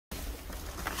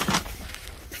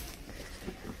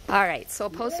All right, so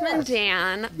Postman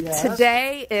Dan, Yes.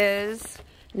 today is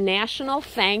National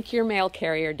Thank Your Mail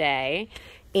Carrier Day,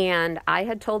 and I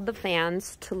had told the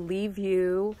fans to leave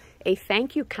you a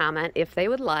thank you comment if they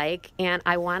would like, and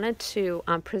I wanted to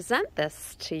present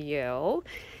this to you,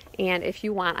 and if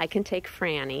you want, I can take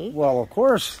Franny. Well, of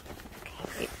course.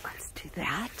 Okay, let's do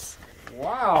that.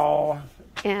 Wow.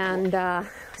 And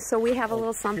so we have a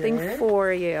little something Okay.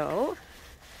 for you Well,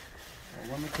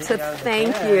 let me take to it out of the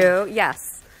thank bag. you.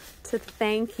 Yes. To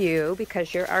thank you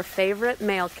because you're our favorite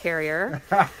mail carrier.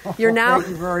 You're now Thank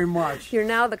you very much. You're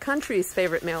now the country's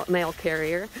favorite mail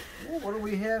carrier. Oh, what do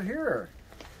we have here?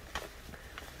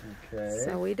 Okay.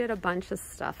 So we did a bunch of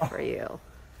stuff for you.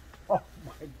 Oh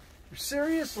my!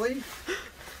 Seriously?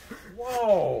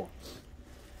 Whoa!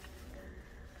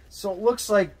 So it looks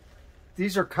like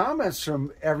these are comments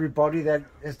from everybody that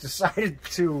has decided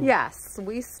to. Yes,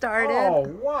 we started. Oh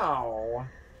wow!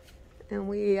 And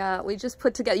we just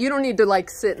put together. You don't need to like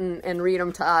sit and read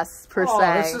them to us per Oh,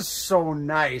 se. this is so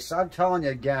nice. I'm telling you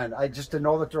again. I just to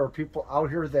know that there are people out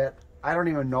here that I don't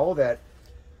even know that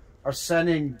are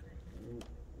sending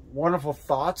wonderful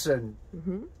thoughts and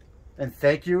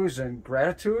thank yous and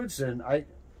gratitudes, and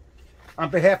on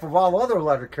behalf of all other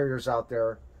letter carriers out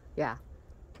there, Yeah.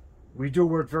 we do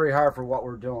work very hard for what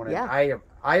we're doing. And Yeah.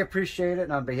 I appreciate it,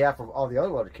 and on behalf of all the other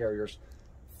letter carriers,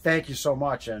 thank you so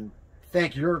much, and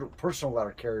thank your personal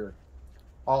letter carrier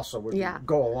also would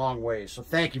go a long way. So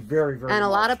thank you very, very much. And a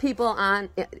lot of people on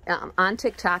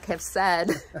TikTok have said,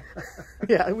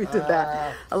 yeah, we did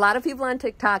that. A lot of people on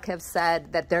TikTok have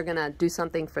said that they're going to do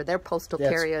something for their postal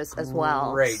carriers as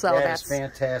well. Great. So that's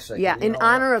fantastic. Yeah, in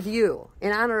honor of you.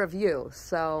 In honor of you.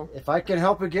 So if I can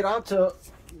help it get out to,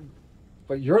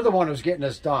 but you're the one who's getting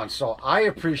this done. So I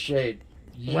appreciate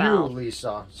you,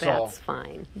 Lisa. So that's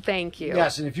fine. Thank you.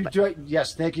 Yes, and if you do it,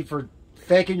 yes, thank you for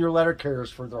thanking your letter carriers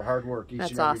for their hard work each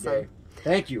and every day.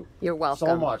 Thank you. You're welcome.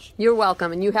 So much. You're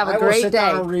welcome, and you have a I will great sit day.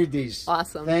 down and read these.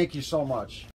 Awesome. Thank you so much.